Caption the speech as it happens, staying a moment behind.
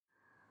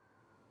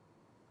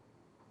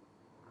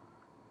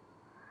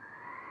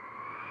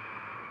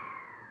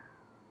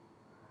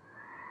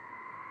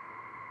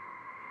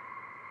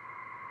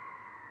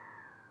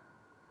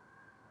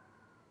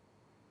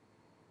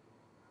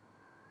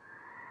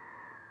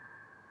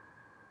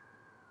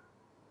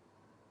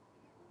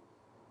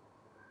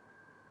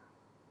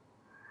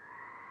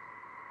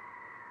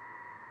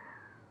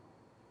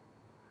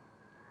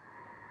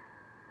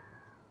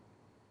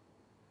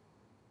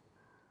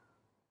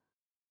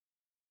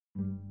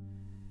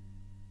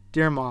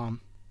Dear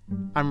Mom,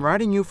 I'm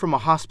writing you from a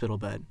hospital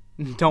bed.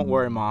 Don't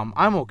worry, Mom,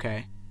 I'm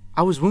okay.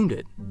 I was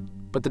wounded,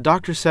 but the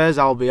doctor says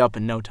I'll be up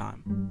in no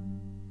time.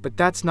 But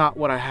that's not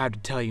what I have to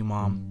tell you,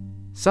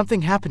 Mom.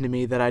 Something happened to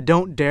me that I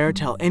don't dare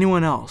tell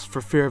anyone else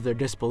for fear of their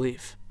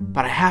disbelief.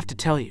 But I have to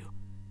tell you,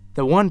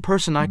 the one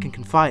person I can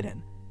confide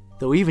in,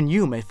 though even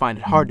you may find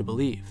it hard to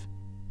believe.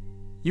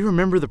 You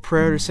remember the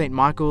prayer to St.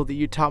 Michael that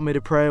you taught me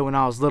to pray when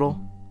I was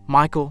little?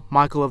 Michael,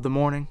 Michael of the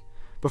morning.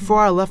 Before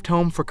I left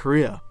home for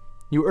Korea,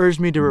 you urged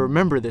me to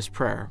remember this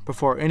prayer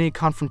before any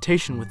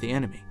confrontation with the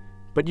enemy.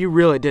 But you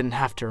really didn't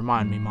have to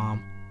remind me,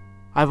 Mom.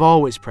 I've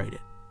always prayed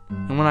it.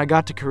 And when I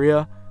got to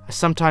Korea, I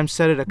sometimes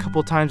said it a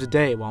couple times a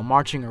day while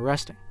marching or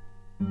resting.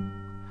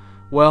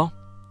 Well,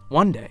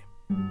 one day,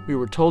 we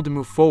were told to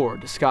move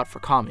forward to scout for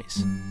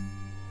commies.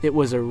 It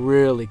was a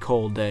really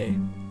cold day.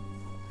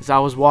 As I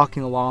was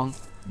walking along,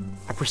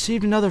 I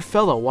perceived another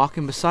fellow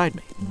walking beside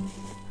me,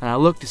 and I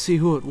looked to see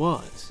who it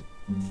was.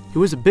 He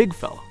was a big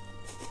fellow,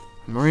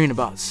 a Marine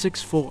about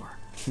 6'4",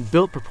 and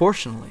built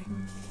proportionally.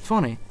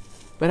 Funny,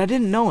 but I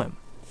didn't know him,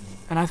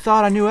 and I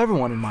thought I knew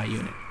everyone in my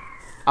unit.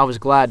 I was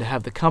glad to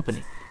have the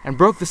company and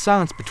broke the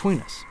silence between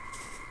us.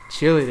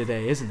 Chilly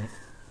today, isn't it?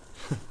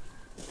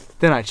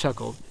 Then I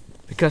chuckled,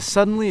 because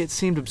suddenly it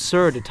seemed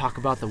absurd to talk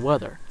about the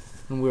weather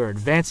when we were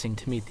advancing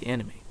to meet the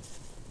enemy.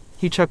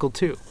 He chuckled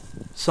too,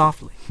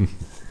 softly.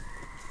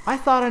 I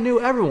thought I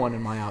knew everyone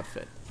in my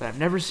outfit, but I've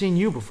never seen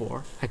you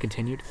before, I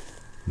continued.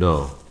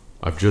 No,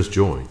 I've just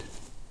joined.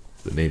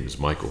 The name is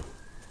Michael.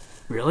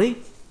 Really?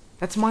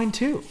 That's mine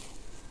too.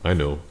 I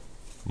know.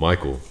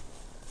 Michael.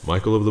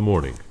 Michael of the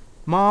morning.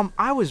 Mom,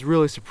 I was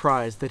really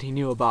surprised that he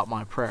knew about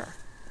my prayer.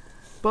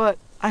 But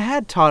I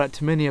had taught it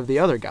to many of the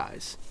other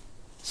guys,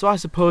 so I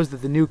suppose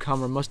that the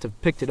newcomer must have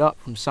picked it up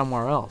from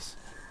somewhere else.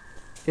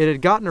 It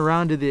had gotten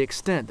around to the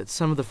extent that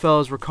some of the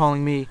fellows were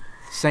calling me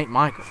St.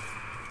 Michael.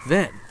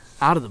 Then,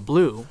 out of the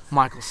blue,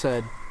 Michael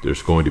said,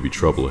 "There's going to be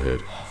trouble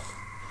ahead."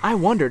 I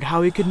wondered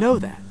how he could know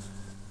that.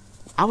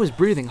 I was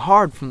breathing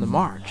hard from the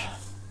march,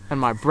 and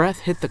my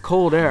breath hit the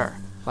cold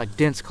air like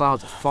dense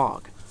clouds of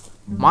fog.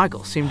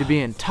 Michael seemed to be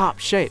in top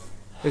shape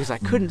because I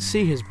couldn't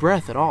see his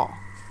breath at all.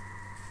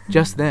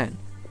 Just then,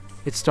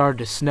 it started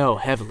to snow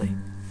heavily,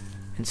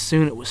 and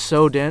soon it was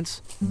so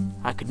dense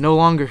I could no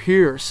longer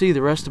hear or see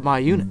the rest of my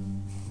unit.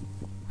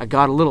 I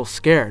got a little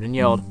scared and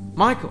yelled,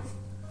 "Michael!"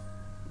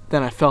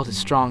 Then I felt his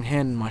strong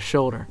hand on my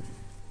shoulder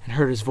and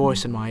heard his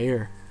voice in my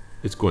ear.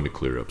 "It's going to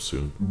clear up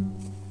soon."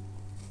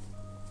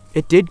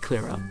 It did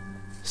clear up,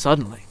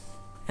 suddenly,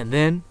 and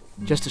then,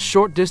 just a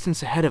short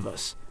distance ahead of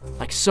us,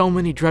 like so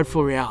many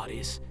dreadful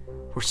realities,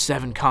 were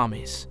 7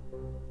 commies,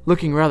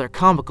 looking rather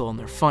comical in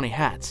their funny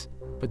hats,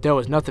 but there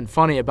was nothing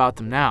funny about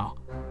them now.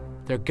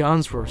 Their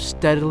guns were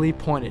steadily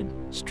pointed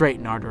straight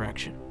in our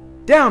direction.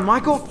 "Down,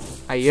 Michael!"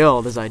 I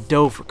yelled as I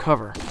dove for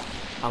cover.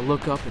 I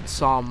looked up and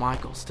saw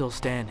Michael still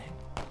standing,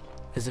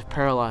 as if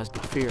paralyzed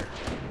with fear,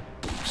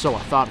 or so I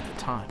thought at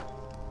the time.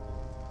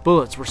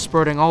 Bullets were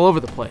spurting all over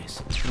the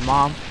place, and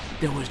Mom,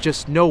 there was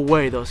just no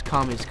way those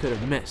commies could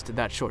have missed at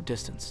that short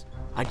distance.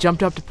 I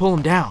jumped up to pull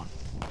him down,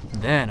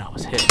 and then I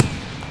was hit.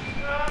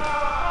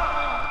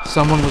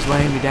 Someone was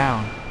laying me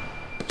down.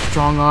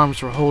 Strong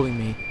arms were holding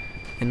me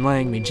and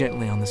laying me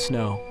gently on the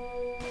snow.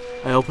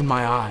 I opened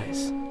my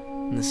eyes,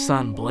 and the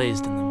sun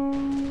blazed in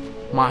them.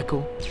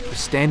 Michael was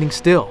standing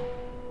still,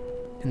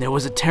 and there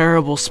was a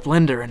terrible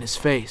splendor in his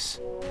face.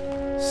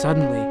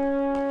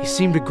 Suddenly, he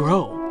seemed to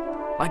grow,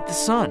 like the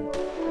sun,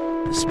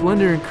 the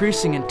splendor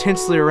increasing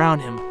intensely around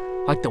him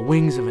like the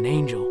wings of an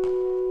angel.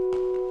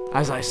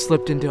 As I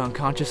slipped into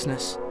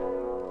unconsciousness,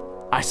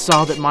 I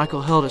saw that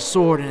Michael held a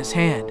sword in his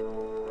hand,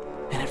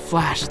 and it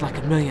flashed like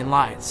a million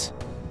lights.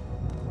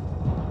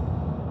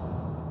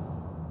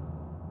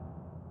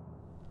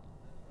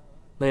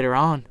 Later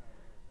on,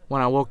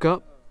 when I woke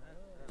up,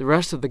 the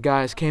rest of the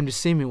guys came to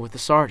see me with the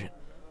sergeant.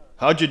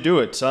 "How'd you do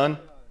it, son?"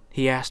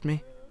 He asked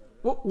me.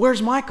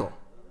 Where's Michael?"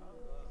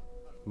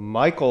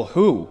 "Michael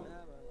who?"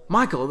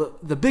 "Michael,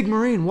 the big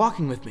Marine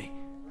walking with me,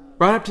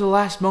 right up to the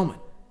last moment.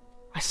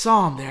 I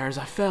saw him there as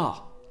I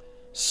fell."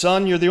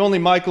 "Son, you're the only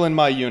Michael in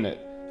my unit.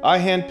 I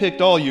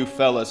handpicked all you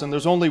fellas, and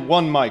there's only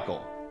one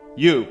Michael.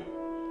 You.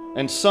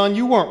 And son,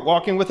 you weren't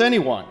walking with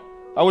anyone.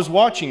 I was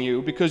watching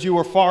you because you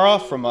were far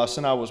off from us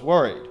and I was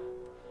worried.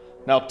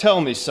 Now tell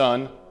me,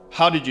 son,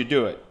 how did you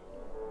do it?"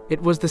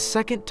 It was the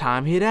second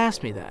time he had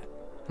asked me that,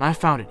 and I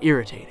found it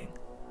irritating.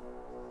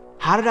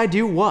 How did I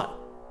do what?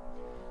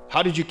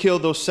 "How did you kill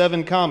those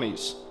 7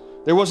 commies?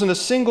 There wasn't a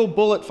single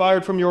bullet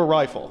fired from your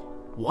rifle."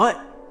 What?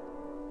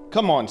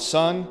 "Come on,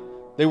 son.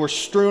 They were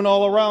strewn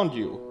all around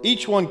you,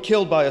 each one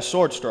killed by a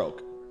sword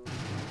stroke."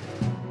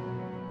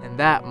 And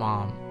that,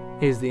 Mom,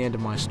 is the end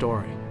of my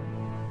story.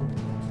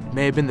 It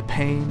may have been the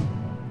pain,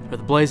 or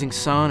the blazing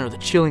sun, or the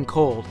chilling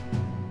cold.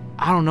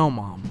 I don't know,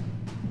 Mom.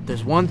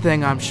 There's one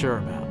thing I'm sure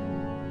about.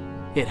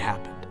 It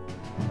happened.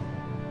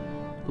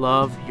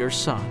 Love, your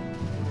son,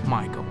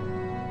 Michael.